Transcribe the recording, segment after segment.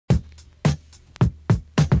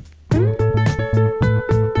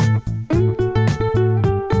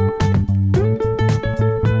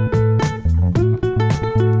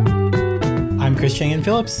Ian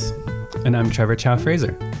Phillips. And I'm Trevor Chow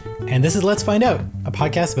Fraser. And this is Let's Find Out, a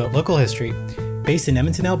podcast about local history, based in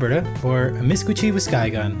Edmonton, Alberta, or Amiskwichi,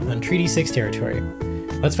 Waskahigun, on Treaty 6 territory.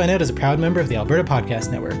 Let's Find Out is a proud member of the Alberta Podcast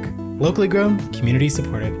Network, locally grown, community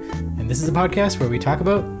supported. And this is a podcast where we talk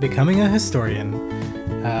about becoming a historian.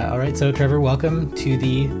 All right, so Trevor, welcome to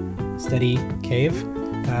the Study Cave.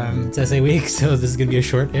 It's essay week, so this is going to be a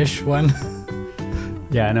short-ish one.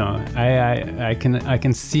 Yeah, no, I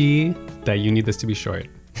can see that you need this to be short.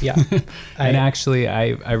 Yeah. And actually,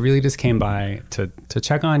 I really just came by to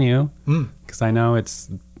check on you because I know it's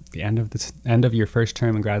the end of your first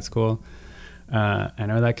term in grad school. I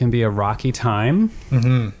know that can be a rocky time.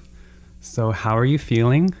 Mm-hmm. So how are you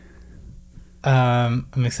feeling? I'm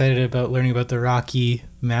excited about learning about the Rocky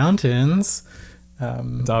Mountains.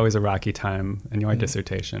 It's always a rocky time in your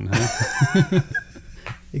dissertation, huh?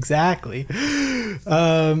 Exactly.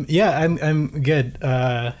 Yeah, I'm good.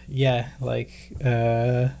 I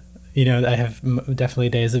have definitely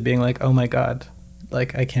days of being like, oh my God,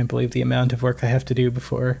 like I can't believe the amount of work I have to do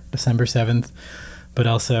before December 7th. But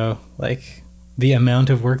also like the amount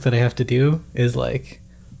of work that I have to do is like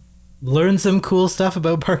learn some cool stuff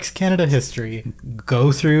about Parks Canada history,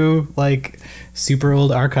 go through like super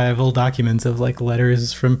old archival documents of like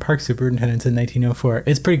letters from park superintendents in 1904.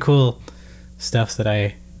 It's pretty cool stuff that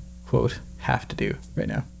I, quote, have to do right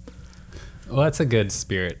now. Well, that's a good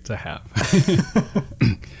spirit to have.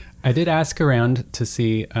 I did ask around to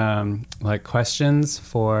see like questions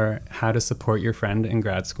for how to support your friend in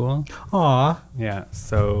grad school. Aw. Yeah.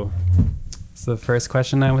 So the first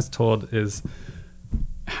question I was told is,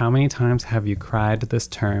 how many times have you cried this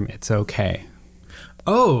term? It's okay.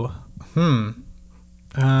 Oh.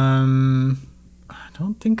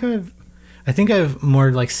 I think I've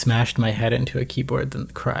more like smashed my head into a keyboard than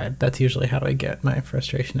cried. That's usually how I get my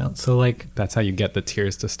frustration out. So like that's how you get the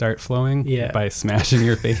tears to start flowing? Yeah. By smashing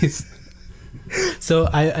your face? So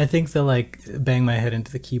I think the like bang my head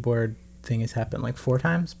into the keyboard thing has happened like 4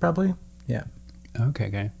 times probably. Yeah.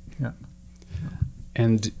 Okay. Yeah.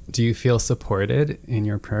 And do you feel supported in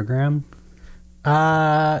your program?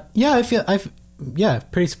 Yeah,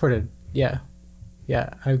 pretty supported. Yeah.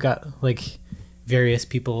 I've got like various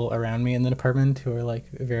people around me in the department who are like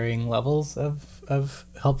varying levels of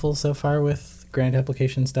helpful so far with grant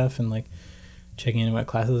application stuff and like checking in what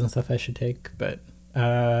classes and stuff I should take. But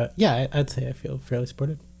I'd say I feel fairly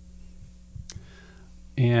supported.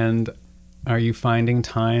 And are you finding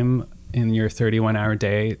time in your 31-hour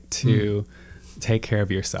day to take care of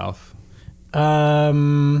yourself?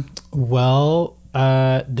 It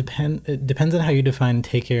depends on how you define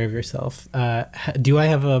take care of yourself. Do I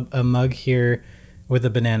have a mug here with a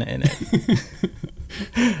banana in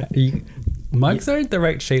it? Mugs aren't the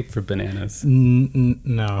right shape for bananas.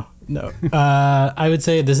 No. I would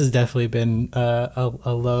say this has definitely been a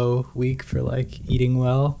low week for like eating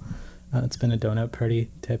well. It's been a donut party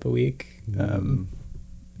type of week.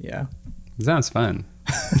 Yeah. Sounds fun.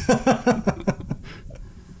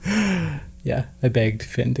 Yeah, I begged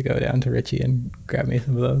Finn to go down to Richie and grab me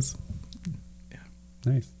some of those. Yeah.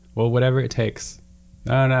 Nice. Well, whatever it takes.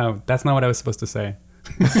 No, that's not what I was supposed to say.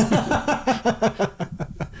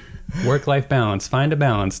 Work-life balance. Find a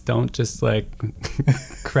balance. Don't just like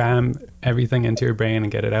cram everything into your brain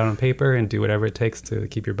and get it out on paper and do whatever it takes to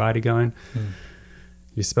keep your body going.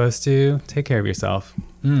 You're supposed to take care of yourself.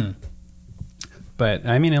 But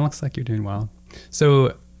I mean, it looks like you're doing well.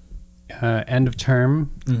 So end of term,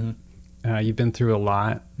 you've been through a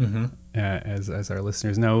lot, as our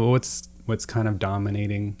listeners know. What's kind of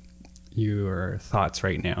dominating your thoughts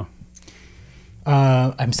right now?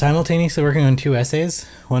 I'm simultaneously working on 2 essays,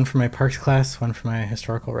 one for my parks class, one for my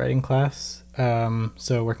historical writing class.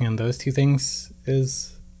 So working on those 2 things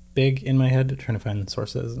is big in my head, trying to find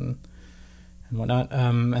sources and whatnot.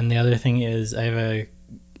 And the other thing is I have a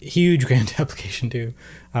huge grant application due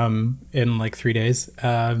in like 3 days.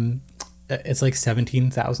 It's like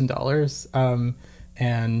 $17,000,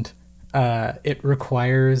 and it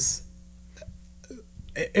requires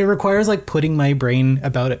like putting my brain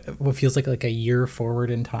about it, what feels like a year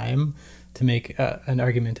forward in time to make an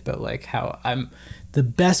argument about like how I'm the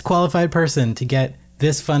best qualified person to get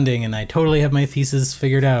this funding, and I totally have my thesis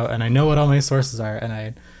figured out, and I know what all my sources are, and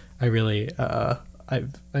I really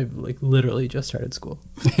I've like literally just started school.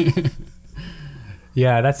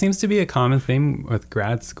 Yeah, that seems to be a common theme with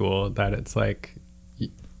grad school, that it's like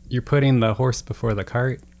you're putting the horse before the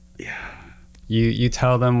cart. Yeah. You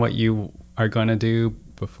tell them what you are going to do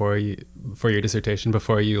for your dissertation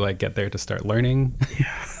before you like get there to start learning.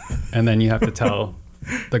 Yeah. And then you have to tell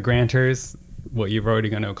the grantors what you're already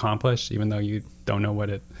going to accomplish, even though you don't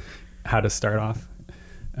know how to start off.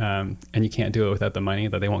 and you can't do it without the money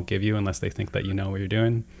that they won't give you unless they think that you know what you're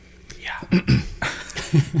doing. Yeah.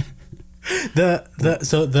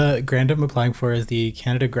 So the grant I'm applying for is the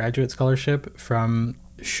Canada Graduate Scholarship from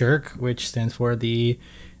SSHRC, which stands for the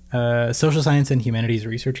Social Science and Humanities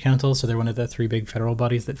Research Council. So they're one of the 3 big federal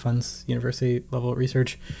bodies that funds university level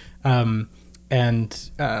research. Like,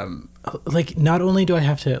 not only do I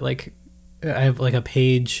have to, like, I have like a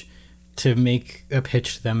page to make a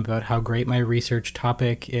pitch to them about how great my research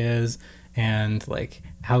topic is and like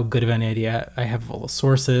how good of an idea I have of all the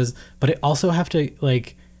sources, but I also have to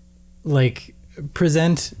like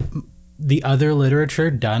present the other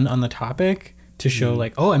literature done on the topic to show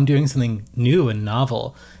like, oh, I'm doing something new and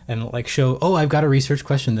novel, and like show, oh, I've got a research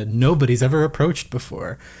question that nobody's ever approached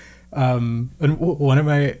before. And one of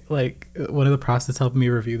the profs that's helping me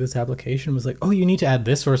review this application was like, oh, you need to add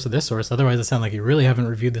this source to this source, otherwise it sounds like you really haven't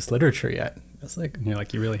reviewed this literature yet. I was like, and you're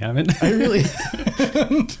like, you really haven't? I really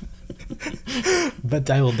haven't. But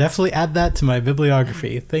I will definitely add that to my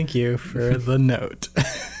bibliography. Thank you for the note.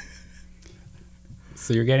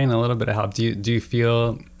 So you're getting a little bit of help. Do you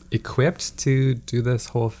feel equipped to do this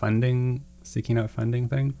whole seeking out funding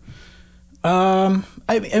thing? I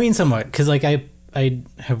mean, somewhat, because like I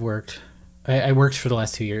have worked. I worked for the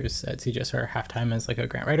last 2 years at CGSR half-time as like a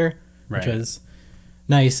grant writer, which was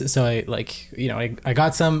nice. So I I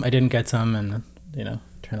got some, I didn't get some, and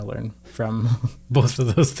trying to learn from both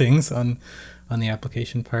of those things on the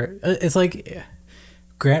application part. It's like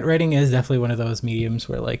grant writing is definitely one of those mediums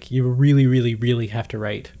where like you really, really, really have to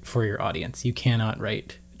write for your audience. You cannot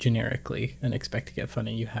write generically and expect to get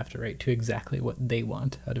funding. You have to write to exactly what they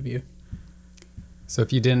want out of you. So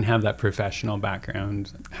if you didn't have that professional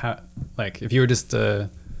background, if you were just a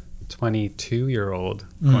 22-year-old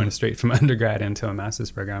going straight from undergrad into a master's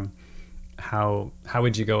program, how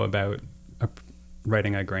would you go about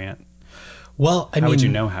writing a grant? Well, how would you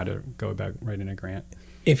know how to go about writing a grant?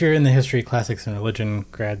 If you're in the History, Classics, and Religion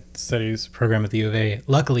grad studies program at the U of A,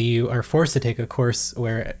 luckily you are forced to take a course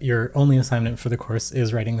where your only assignment for the course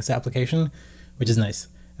is writing this application, which is nice.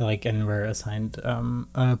 And we're assigned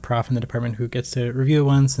a prof in the department who gets to review it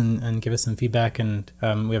once and give us some feedback, and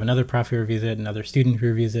we have another prof who reviews it, another student who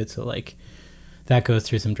reviews it, so like that goes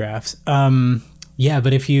through some drafts. But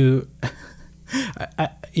if you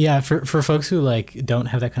for folks who like don't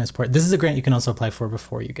have that kind of support, this is a grant you can also apply for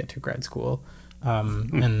before you get to grad school. There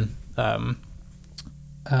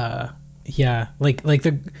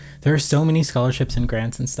are so many scholarships and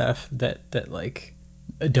grants and stuff that like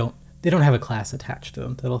they don't have a class attached to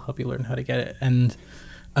them that'll help you learn how to get it. And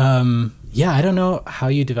I don't know how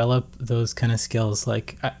you develop those kind of skills.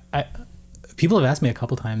 Like people have asked me a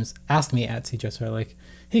couple times, asked me at CGSR, like,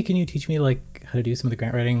 hey, can you teach me like how to do some of the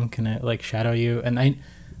grant writing? Can I like shadow you? And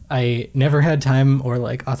I never had time or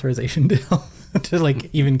like authorization to like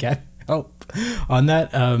even get help on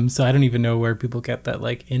that. So I don't even know where people get that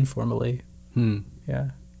like informally. Yeah.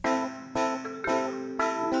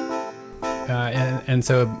 And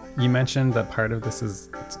so you mentioned that part of this is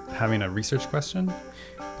having a research question.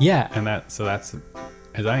 Yeah. And that's, as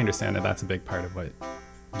I understand it, that's a big part of what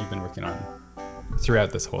you've been working on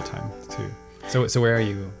throughout this whole time too. So where are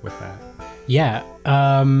you with that? Yeah.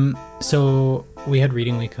 So we had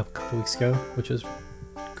reading week a couple weeks ago, which was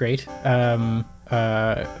great. Finn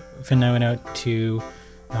and I went out to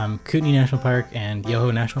Kootenay National Park and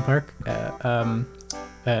Yoho National Park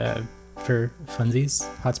for funsies,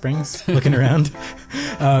 hot springs, looking around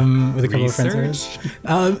with a couple of friends.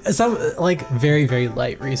 Some like very, very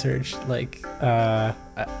light research. Like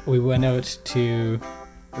we went out to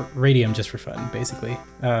Radium just for fun, basically,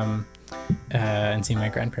 and seeing my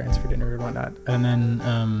grandparents for dinner and whatnot. And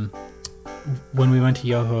then when we went to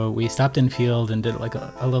Yoho, we stopped in field and did like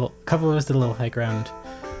a little, couple of us did a little hike around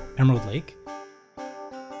Emerald Lake.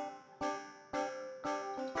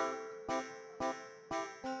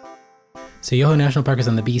 So Yoho National Park is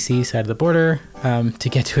on the BC side of the border. To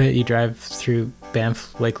get to it, you drive through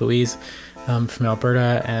Banff, Lake Louise, from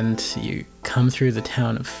Alberta, and you come through the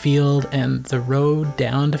town of Field, and the road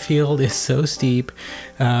down to Field is so steep.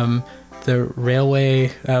 The railway,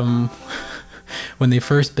 when they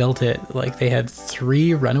first built it, like they had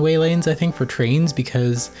 3 runaway lanes, I think, for trains,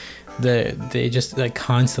 because they just like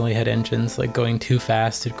constantly had engines like going too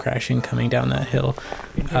fast and crashing coming down that hill.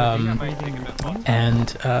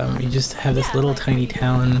 You just have this little tiny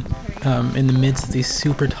town in the midst of these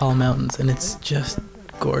super tall mountains, and it's just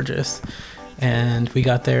gorgeous. And we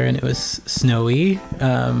got there and it was snowy,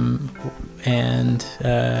 and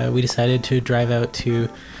we decided to drive out to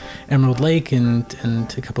Emerald Lake, and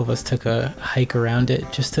a couple of us took a hike around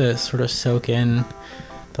it just to sort of soak in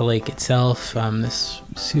the lake itself. This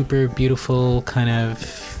super beautiful kind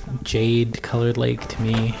of jade colored lake to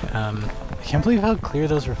me. I can't believe how clear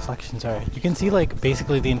those reflections are. You can see like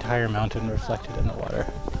basically the entire mountain reflected in the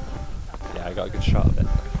water. Yeah, I got a good shot of it.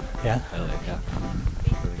 Yeah? Yeah.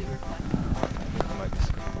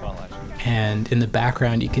 And in the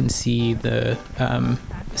background you can see the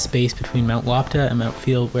space between Mount Wapta and Mount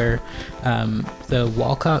Field where the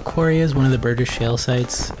Walcott Quarry is, one of the Burgess Shale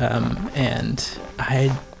sites. And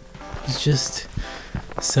I was just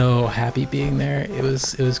so happy being there. It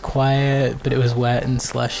was quiet, but it was wet and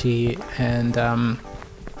slushy, and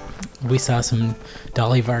we saw some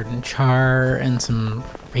Dolly Varden char and some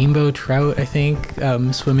rainbow trout, I think,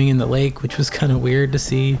 swimming in the lake, which was kind of weird to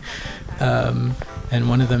see. And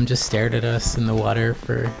one of them just stared at us in the water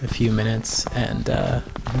for a few minutes, and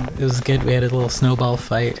it was good. We had a little snowball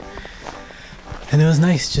fight, and it was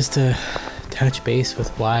nice just to touch base with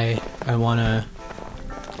why I want to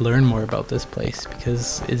learn more about this place,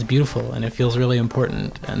 because it's beautiful and it feels really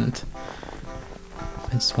important, and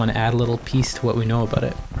I just want to add a little piece to what we know about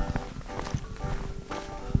it.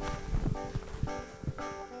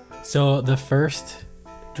 So the first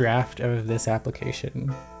draft of this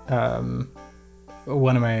application,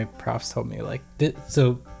 one of my profs told me, like,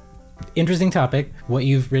 so interesting topic. What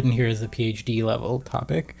you've written here is a PhD level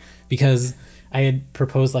topic, because I had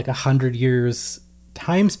proposed like 100 years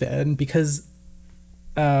time span, because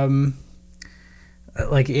around the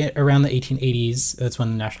 1880s, that's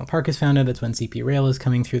when the national park is founded. That's when CP Rail is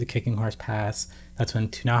coming through the Kicking Horse Pass. That's when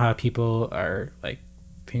Ktunaxa people are like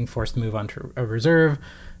being forced to move on to a reserve.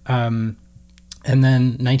 And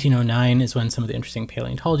then 1909 is when some of the interesting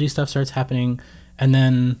paleontology stuff starts happening. And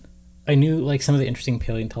then I knew like some of the interesting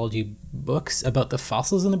paleontology books about the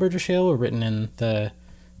fossils in the Burgess Shale were written in the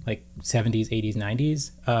like 70s, 80s,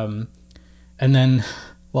 90s. And then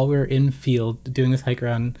while we were in field doing this hike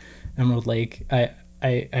around Emerald Lake,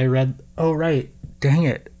 I read, oh, right, dang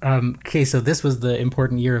it. Okay, so this was the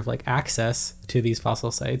important year of like access to these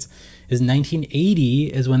fossil sites. Is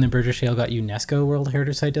 1980 is when the Burgess Shale got UNESCO World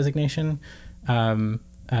Heritage Site designation.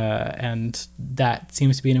 And that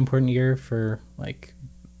seems to be an important year for like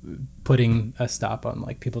putting a stop on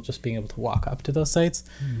like people just being able to walk up to those sites.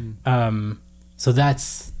 Mm-hmm. So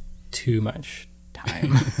that's too much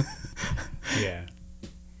time. Yeah.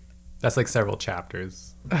 That's like several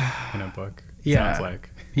chapters in a book. Yeah. Sounds like.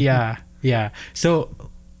 Yeah. So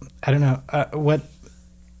I don't know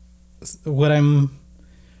what I'm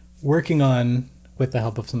working on with the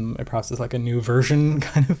help of some of my profs is like a new version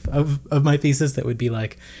kind of my thesis that would be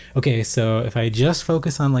like, okay, so if I just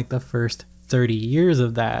focus on like the first 30 years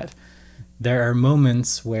of that, there are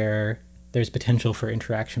moments where there's potential for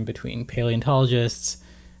interaction between paleontologists,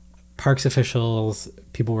 parks officials,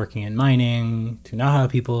 people working in mining,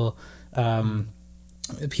 Ktunaxa people,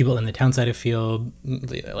 people in the town side of field,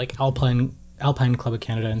 like Alpine Club of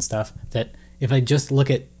Canada and stuff, that if I just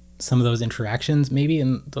look at some of those interactions, maybe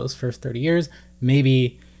in those first 30 years,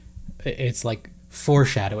 maybe it's like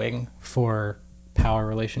foreshadowing for power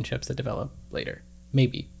relationships that develop later.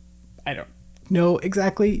 Maybe. I don't know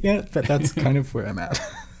exactly yet, but that's kind of where I'm at.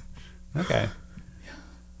 Okay.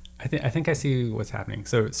 I think I see what's happening.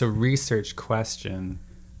 So research question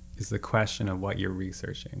is the question of what you're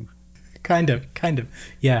researching. Kind of.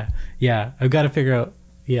 Yeah. I've got to figure out,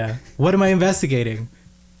 what am I investigating?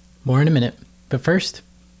 More in a minute. But first,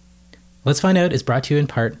 Let's Find Out is brought to you in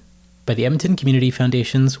part by the Edmonton Community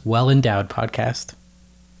Foundation's Well Endowed podcast.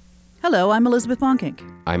 Hello, I'm Elizabeth Bonkink.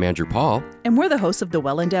 I'm Andrew Paul. And we're the hosts of the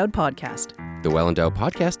Well Endowed podcast. The Well Endowed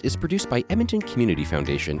podcast is produced by Edmonton Community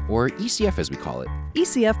Foundation, or ECF as we call it.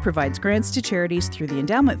 ECF provides grants to charities through the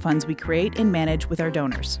endowment funds we create and manage with our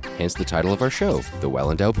donors. Hence the title of our show, The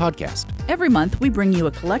Well Endowed Podcast. Every month, we bring you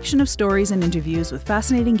a collection of stories and interviews with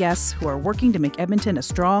fascinating guests who are working to make Edmonton a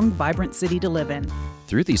strong, vibrant city to live in.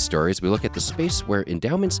 Through these stories, we look at the space where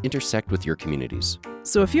endowments intersect with your communities.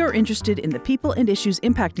 So if you're interested in the people and issues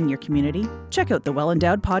impacting your community, check out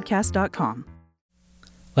thewellendowedpodcast.com.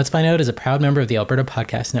 Let's Find Out is a proud member of the Alberta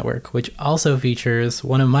Podcast Network, which also features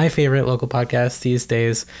one of my favorite local podcasts these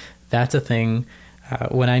days, That's a Thing.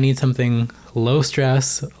 When I need something low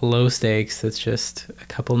stress, low stakes, it's just a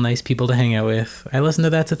couple nice people to hang out with, I listen to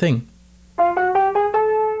That's a Thing.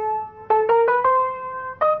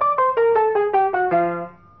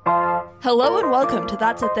 Hello and welcome to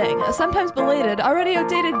That's a Thing, a sometimes belated, already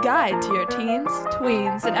outdated guide to your teens,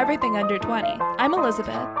 tweens, and everything under 20. I'm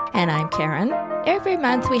Elizabeth. And I'm Karen. Every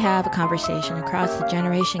month we have a conversation across the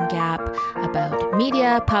generation gap about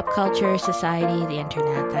media, pop culture, society, the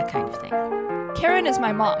internet, that kind of thing. Karen is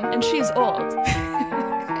my mom, and she's old.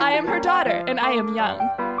 I am her daughter, and I am young.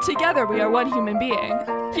 Together we are one human being,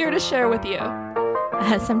 here to share with you.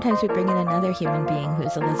 Sometimes we bring in another human being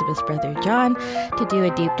who's Elizabeth's brother John to do a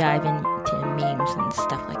deep dive into memes and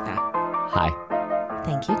stuff like that. Hi.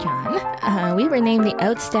 Thank you, John. We were named the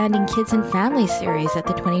Outstanding Kids and Family Series at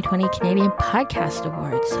the 2020 Canadian Podcast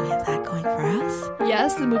Awards, so we have that going for us.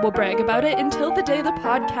 Yes, and we will brag about it until the day the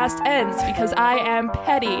podcast ends, because I am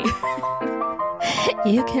petty.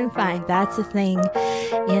 You can find That's a Thing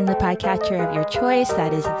in the podcatcher of your choice.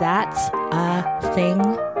 That is That's a Thing, !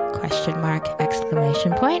 You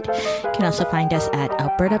can also find us at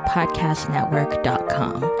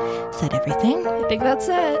albertapodcastnetwork.com. Is that everything? I think that's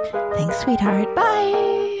it. Thanks, sweetheart. Bye.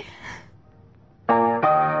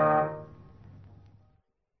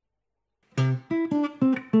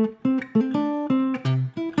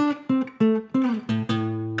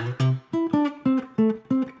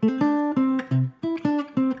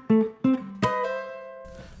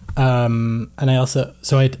 And I also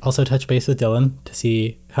touched base with Dylan to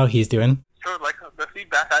see how he's doing. So, like, the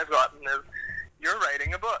feedback I've gotten is, you're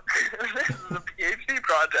writing a book. This is a PhD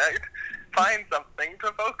project. Find something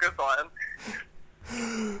to focus on.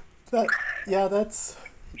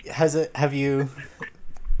 Have you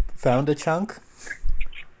found a chunk?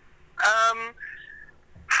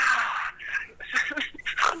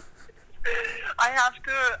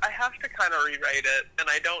 I have to kind of rewrite it, and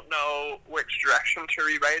I don't know which direction to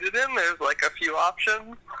rewrite it in. There's like a few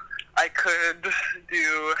options. I could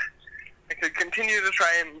continue to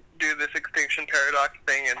try and do this extinction paradox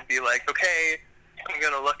thing and be like, okay, I'm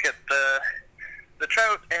going to look at the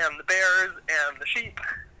trout and the bears and the sheep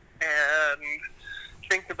and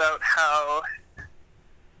think about how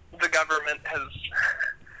the government has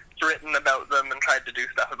written about them and tried to do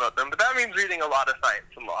stuff about them. But that means reading a lot of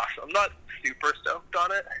science and law, so I'm not super stoked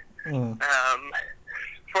on it.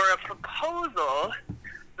 For a proposal,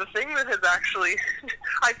 the thing that has actually...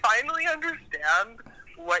 I finally understand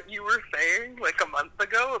what you were saying like a month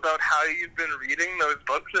ago about how you've been reading those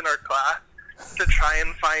books in our class to try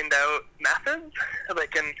and find out methods,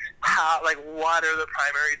 like, and how, like, what are the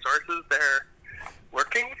primary sources they're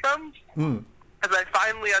working from. As I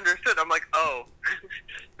finally understood, I'm like, oh,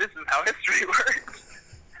 this is how history works.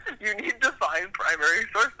 You need to find primary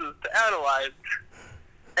sources to analyze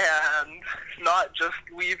and not just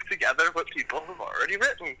weave together what people have already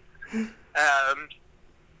written.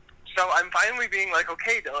 So I'm finally being like,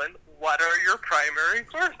 okay, Dylan, what are your primary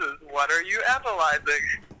sources? What are you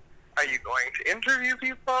analyzing? Are you going to interview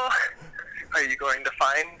people? Are you going to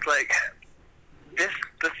find, like, this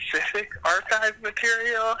specific archive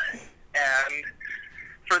material? And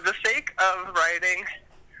for the sake of writing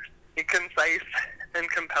a concise and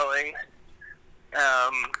compelling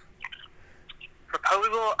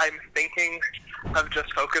proposal, I'm thinking of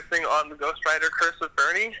just focusing on the Ghostwriter Curse of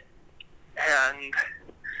Fernie, and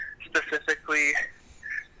specifically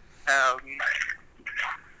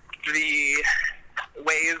the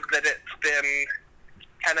ways that it's been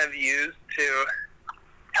kind of used to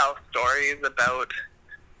tell stories about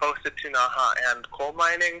both the Ktunaxa and coal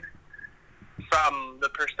mining from the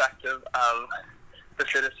perspective of the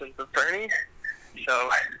citizens of Fernie.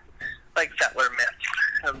 So, like settler myths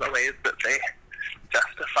and the ways that they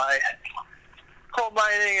justify coal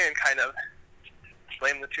mining and kind of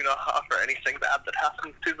blame the Ktunaxa for anything bad that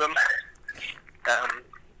happens to them.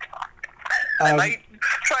 I might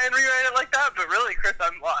try and rewrite it like that, but really, Chris,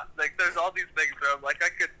 I'm lost. Like, there's all these things where I'm like, I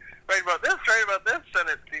could write about this, and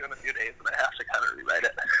it's due in a few days, and I have to kind of rewrite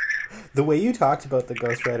it. The way you talked about the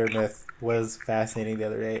Ghostwriter myth was fascinating the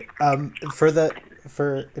other day.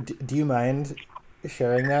 Do you mind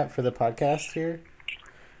sharing that for the podcast here?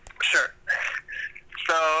 Sure.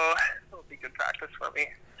 So, it'll be good practice for me.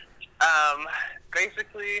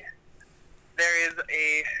 Basically, there is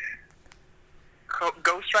a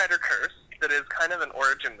Ghostwriter curse that is kind of an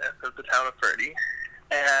origin myth of the town of Fernie,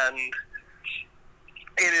 and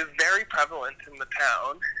it is very prevalent in the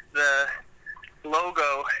town. The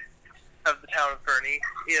logo of the town of Fernie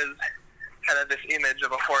is kind of this image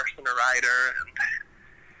of a horse and a rider, and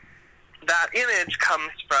that image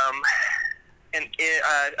comes from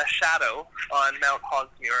a shadow on Mount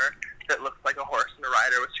Hogsmuir that looks like a horse and a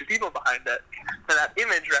rider with two people behind it. And that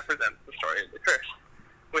image represents the story of the curse,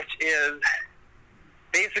 which is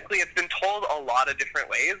basically, it's been told a lot of different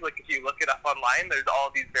ways. Like, if you look it up online, there's all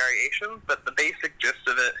these variations, but the basic gist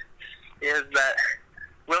of it is that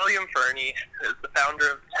William Fernie, is the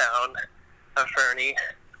founder of the town of Fernie,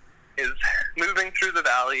 is moving through the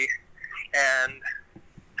valley, and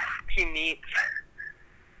he meets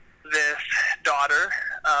this daughter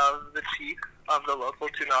of the chief of the local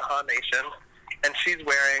Ktunaxa nation, and she's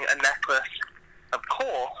wearing a necklace of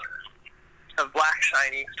coal. of black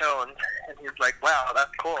shiny stones. And he's like, wow,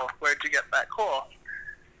 that's cool. Where'd you get that coal?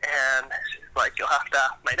 And she's like, you'll have to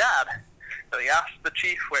ask my dad. So he asked the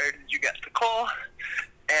chief, where did you get the coal?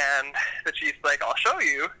 And the chief's like, I'll show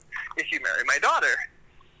you if you marry my daughter.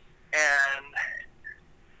 And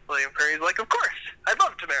William Perry's like, of course, I'd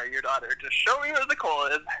love to marry your daughter. Just show me where the coal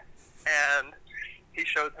is. And he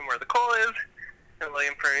shows him where the coal is. And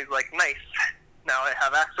William Perry's like, nice. Now I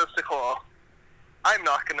have access to coal. I'm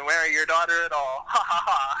not going to marry your daughter at all. Ha ha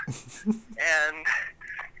ha. And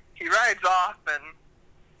he rides off and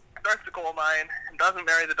starts the coal mine and doesn't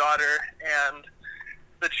marry the daughter. And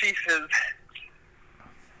the chief is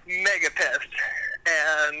mega pissed.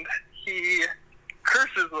 And he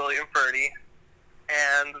curses William Fernie.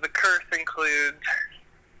 And the curse includes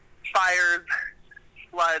fires,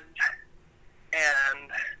 floods, and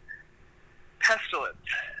pestilence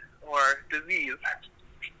or disease.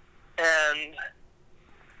 And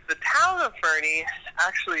the town of Fernie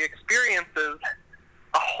actually experiences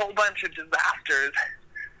a whole bunch of disasters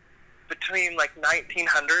between like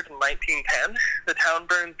 1900 and 1910. The town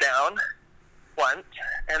burns down once,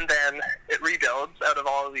 and then it rebuilds out of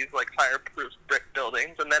all of these like fireproof brick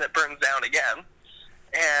buildings, and then it burns down again.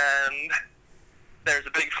 And there's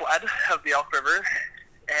a big flood of the Elk River,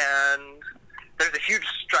 and there's a huge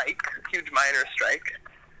strike, huge miners' strike,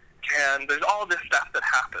 and there's all this stuff that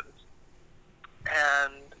happens.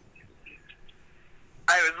 And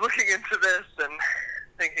I was looking into this and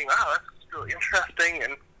thinking, wow, that's really interesting,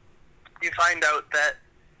 and you find out that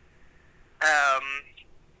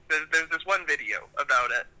there's this one video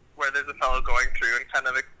about it where there's a fellow going through and kind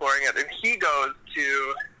of exploring it, and he goes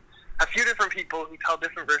to a few different people who tell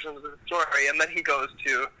different versions of the story, and then he goes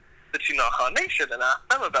to the Chinoha Nation and asks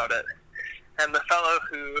them about it. And the fellow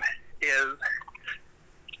who is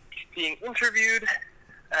being interviewed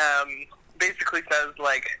basically says,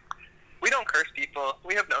 like, we don't curse people.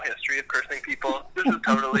 We have no history of cursing people. This is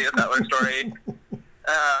totally a settler story.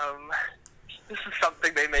 This is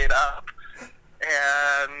something they made up.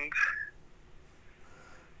 And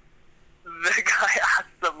the guy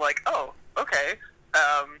asks them, like, oh, okay,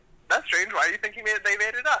 that's strange. Why do you think they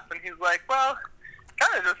made it up? And he's like, well,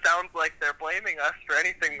 kind of just sounds like they're blaming us for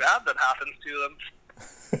anything bad that happens to them.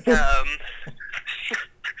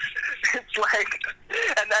 It's like,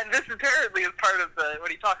 and then this apparently is part of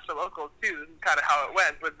when he talks to locals too, this is kind of how it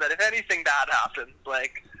went, was that if anything bad happens,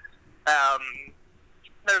 like,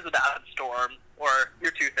 there's a bad storm, or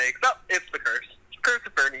your toothache, oh, it's the curse. Curse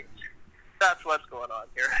of Fernie. That's what's going on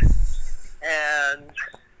here. And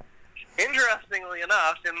interestingly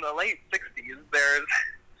enough, in the late 60s, there's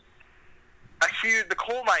the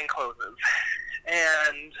coal mine closes.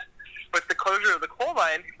 And with the closure of the coal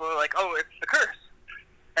mine, people are like, oh, it's the curse.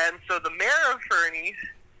 And so the mayor of Fernie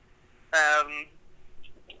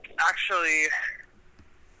actually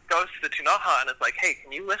goes to the Chinoha and is like, hey,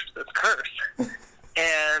 can you lift this curse?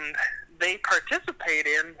 And they participate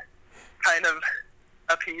in kind of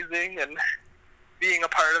appeasing and being a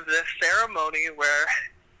part of this ceremony where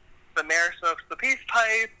the mayor smokes the peace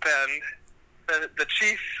pipe and the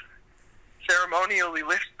chief ceremonially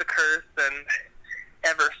lifts the curse, and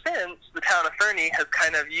ever since, the town of Fernie has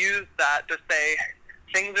kind of used that to say,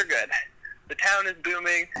 things are good. The town is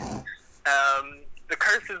booming. The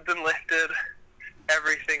curse has been lifted.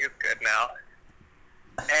 Everything is good now.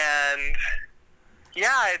 And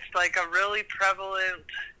yeah, it's like a really prevalent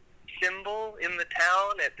symbol in the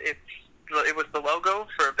town. It was the logo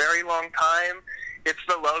for a very long time. It's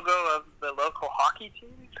the logo of the local hockey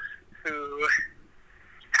team, who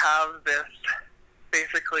have this,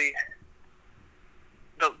 basically,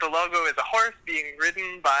 the logo is a horse being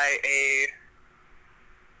ridden by a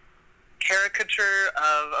caricature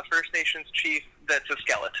of a First Nations chief that's a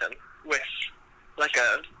skeleton with like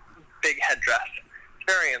a big headdress.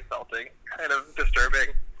 Very insulting, kind of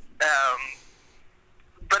disturbing.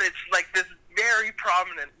 But it's like this very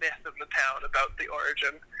prominent myth in the town about the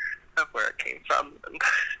origin of where it came from, and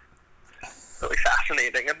really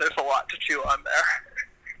fascinating, and there's a lot to chew on there.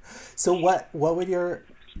 So what would your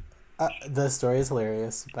the story is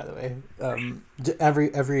hilarious, by the way.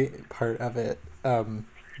 Every part of it,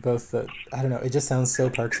 both the, I don't know, it just sounds so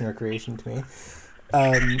Parks and Recreation to me.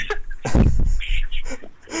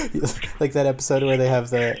 Like that episode where they have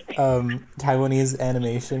the Taiwanese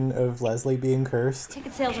animation of Leslie being cursed.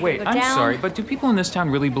 Ticket sales are Wait, gonna go down. I'm sorry, but do people in this town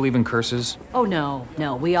really believe in curses? Oh, no.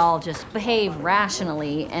 We all just behave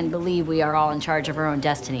rationally and believe we are all in charge of our own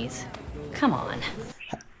destinies. Come on.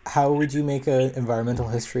 How would you make an environmental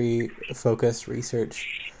history focused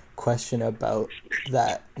research question about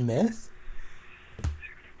that myth?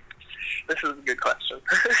 This is a good question.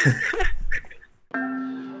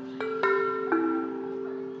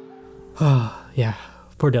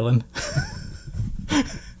 Poor Dylan.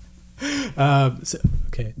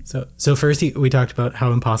 So first we talked about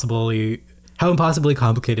how impossibly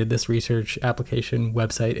complicated this research application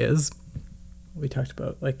website is. We talked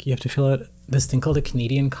about like you have to fill out this thing called a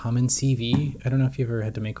Canadian Common CV. I don't know if you've ever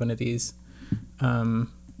had to make one of these. Not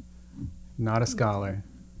a scholar.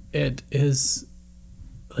 It is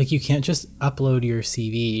like you can't just upload your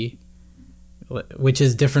CV, which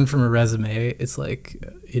is different from a resume. It's like,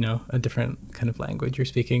 a different kind of language you're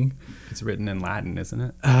speaking. It's written in Latin, isn't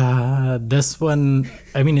it? This one,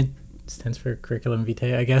 I mean, it stands for curriculum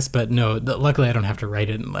vitae, I guess, but no, luckily I don't have to write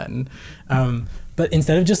it in Latin. But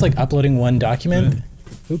instead of just like uploading one document,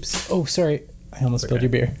 oops, oh, sorry, I almost spilled your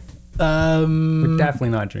beer. We're definitely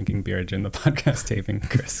not drinking beer during the podcast taping,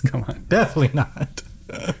 Chris. Come on. Definitely not.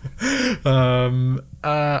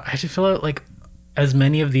 I have to fill out like as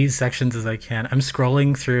many of these sections as I can. I'm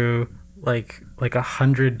scrolling through like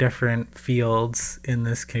 100 different fields in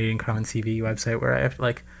this Canadian Common CV website where I have to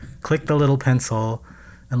like click the little pencil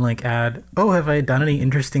and like add, have I done any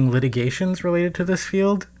interesting litigations related to this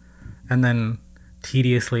field? And then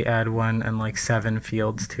tediously add one and like 7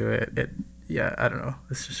 fields to it. I don't know.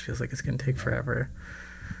 This just feels like it's going to take forever.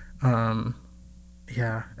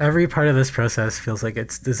 Yeah, every part of this process feels like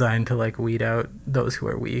it's designed to like weed out those who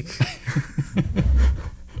are weak.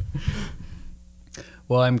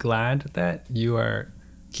 Well, I'm glad that you are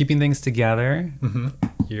keeping things together. Mm-hmm.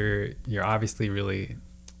 You're obviously really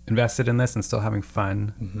invested in this and still having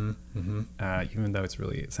fun, even though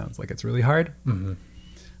it sounds like it's really hard. Mm-hmm.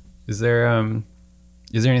 Is there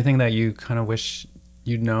anything that you kind of wish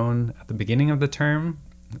you'd known at the beginning of the term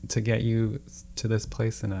to get you to this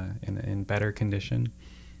place in better condition?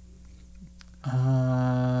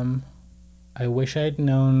 I wish I'd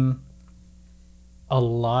known a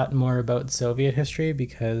lot more about Soviet history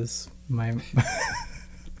because my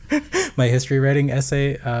history writing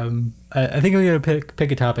essay, I think I'm gonna pick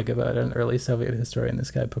a topic about an early Soviet historian, this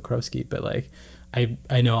guy Pokrovsky, but like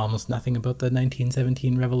I know almost nothing about the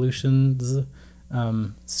 1917 revolutions.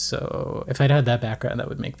 So if I'd had that background, that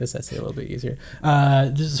would make this essay a little bit easier.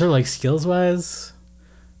 Just sort of like skills wise,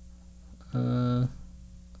 I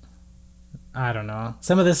don't know.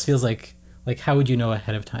 Some of this feels like how would you know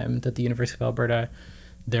ahead of time that the University of Alberta,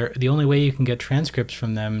 the only way you can get transcripts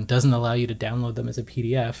from them doesn't allow you to download them as a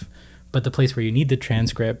PDF, but the place where you need the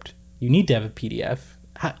transcript, you need to have a PDF.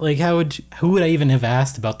 Who would I even have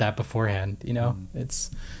asked about that beforehand?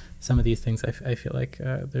 It's some of these things I feel like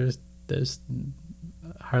there's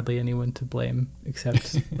hardly anyone to blame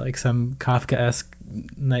except like some Kafkaesque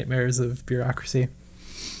nightmares of bureaucracy.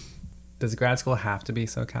 Does grad school have to be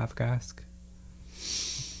so Kafkaesque?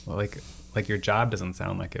 Well, like your job doesn't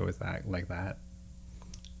sound like it was like that.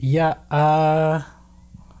 Yeah. I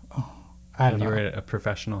don't know. You were a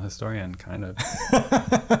professional historian, kind of.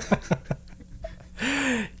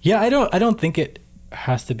 Yeah, I don't think it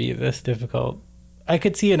has to be this difficult. I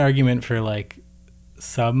could see an argument for like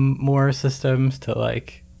some more systems to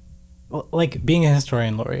like being a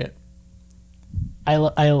historian laureate. I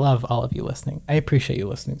love all of you listening. I appreciate you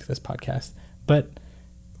listening to this podcast, but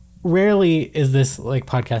rarely is this like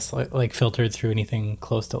podcast like filtered through anything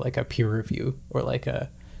close to like a peer review or like a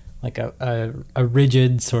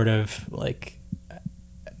rigid sort of like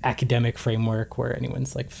academic framework where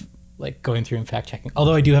anyone's like going through and fact checking.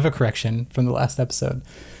 Although I do have a correction from the last episode.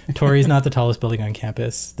 Torrey's not the tallest building on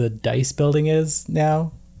campus. The Dice building is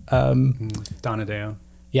now. Donadeo.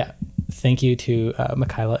 Yeah. Thank you to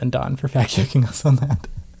Michaela and Don for fact checking us on that.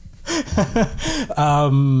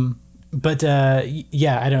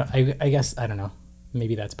 I guess, I don't know.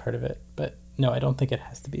 Maybe that's part of it. But no, I don't think it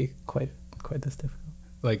has to be quite this difficult.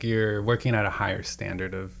 Like you're working at a higher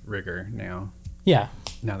standard of rigor now. Yeah.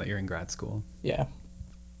 Now that you're in grad school. Yeah.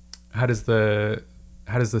 How does the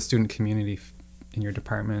student community in your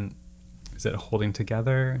department, is it holding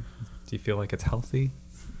together? Do you feel like it's healthy?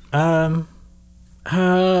 My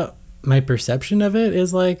perception of it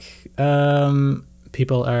is like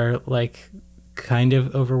people are like kind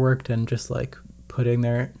of overworked and just like putting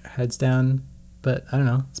their heads down, but I don't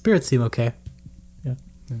know, spirits seem okay. Yeah.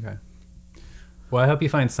 Okay. Well, I hope you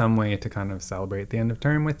find some way to kind of celebrate the end of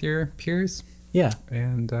term with your peers. Yeah.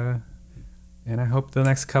 And I hope the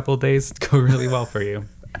next couple of days go really well for you.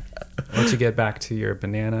 I'll let you get back to your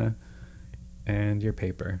banana and your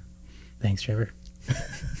paper. Thanks, Trevor.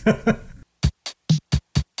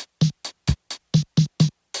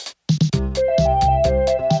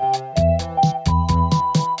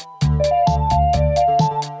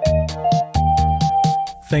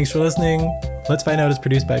 Thanks for listening. Let's Find Out is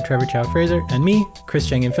produced by Trevor Chow Fraser and me, Chris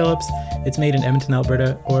Jengen Phillips. It's made in Edmonton,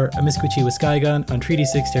 Alberta, or Amiskwichi, Wiskaigon on Treaty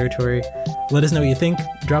 6 territory. Let us know what you think.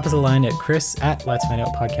 Drop us a line at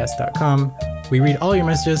chris@letsfindoutpodcast.com. We read all your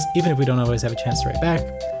messages, even if we don't always have a chance to write back.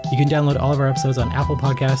 You can download all of our episodes on Apple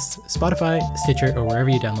Podcasts, Spotify, Stitcher, or wherever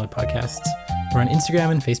you download podcasts. We're on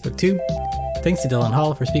Instagram and Facebook too. Thanks to Dylan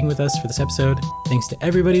Hall for speaking with us for this episode. Thanks to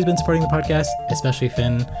everybody who's been supporting the podcast, especially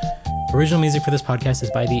Finn. Original music for this podcast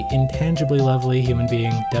is by the intangibly lovely human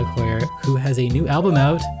being, Doug Hoyer, who has a new album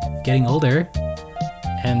out, Getting Older.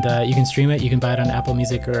 And you can stream it. You can buy it on Apple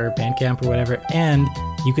Music or Bandcamp or whatever. And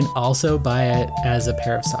you can also buy it as a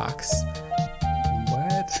pair of socks.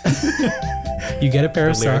 What? You get a pair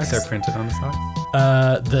of The lyrics socks. are printed on the socks?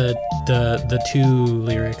 The two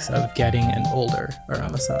lyrics of Getting and Older are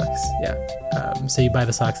on the socks. Yeah. So you buy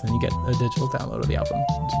the socks and then you get a digital download of the album,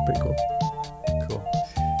 which is pretty cool. Cool.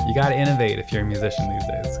 You got to innovate if you're a musician these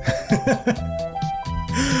days.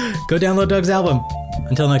 Go download Doug's album.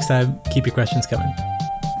 Until next time, keep your questions coming.